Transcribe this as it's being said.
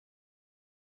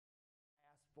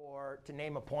to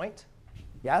name a point?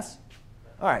 Yes?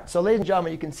 All right, so ladies and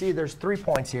gentlemen, you can see there's 3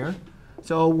 points here.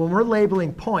 So when we're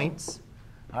labeling points,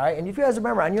 all right, and if you guys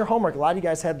remember on your homework, a lot of you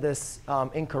guys had this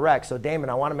incorrect. So Damon,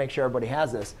 I want to make sure everybody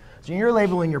has this. So when you're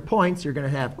labeling your points, you're going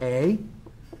to have A,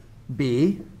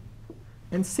 B,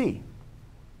 and C,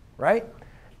 right?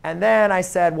 And then I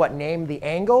said, what, name the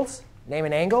angles? Name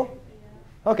an angle?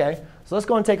 Yeah. OK, so let's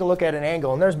go and take a look at an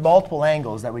angle. And there's multiple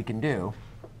angles that we can do.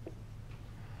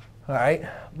 All right,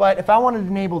 but if I wanted to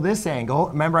enable this angle,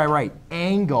 remember I write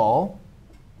angle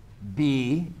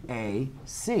BAC.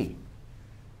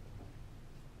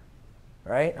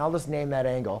 Right? I'll just name that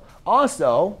angle.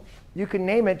 Also, you can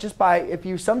name it just by,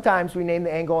 sometimes we name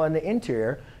the angle on the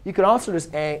interior. You could also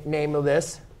just name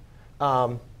this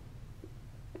angle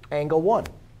 1.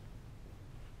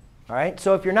 All right?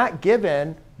 So if you're not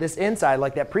given this inside,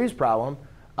 like that previous problem,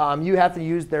 you have to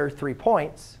use their 3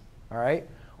 points. All right?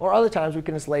 Or other times, we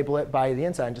can just label it by the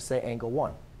inside and just say angle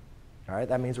 1. All right?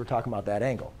 That means we're talking about that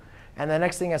angle. And the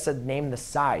next thing I said, name the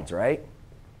sides, right?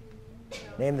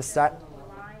 Name the side.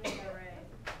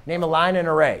 Name a line and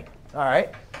array. All right.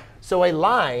 So a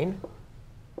line,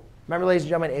 remember, ladies and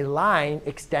gentlemen, a line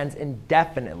extends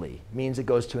indefinitely. Means it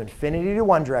goes to infinity to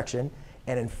one direction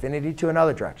and infinity to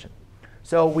another direction.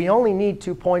 So we only need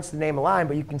 2 points to name a line.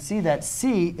 But you can see that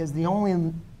C is the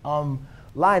only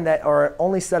line that, or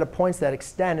only set of points that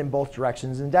extend in both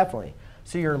directions indefinitely.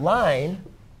 So your line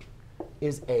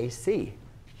is AC.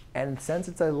 And since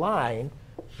it's a line,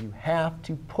 you have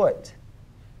to put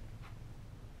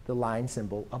the line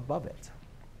symbol above it.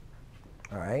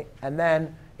 All right? And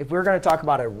then if we're going to talk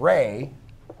about a ray,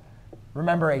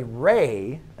 remember a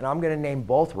ray, and I'm going to name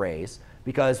both rays,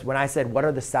 because when I said what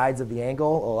are the sides of the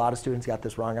angle, a lot of students got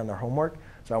this wrong on their homework.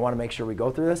 So I want to make sure we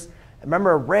go through this.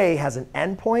 Remember, a ray has an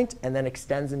endpoint and then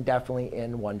extends indefinitely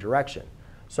in one direction.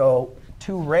 So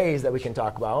 2 rays that we can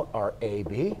talk about are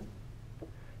AB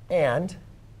and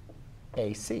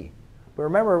AC. But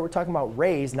remember, we're talking about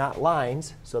rays, not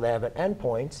lines. So they have an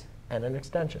endpoint and an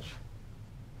extension.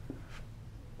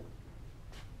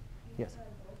 Yes?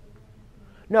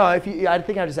 No, I think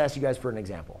I just asked you guys for an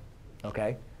example.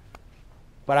 OK?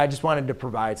 But I just wanted to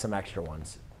provide some extra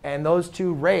ones. And those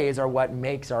 2 rays are what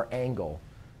makes our angle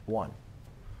 1.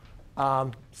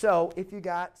 So if you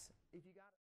got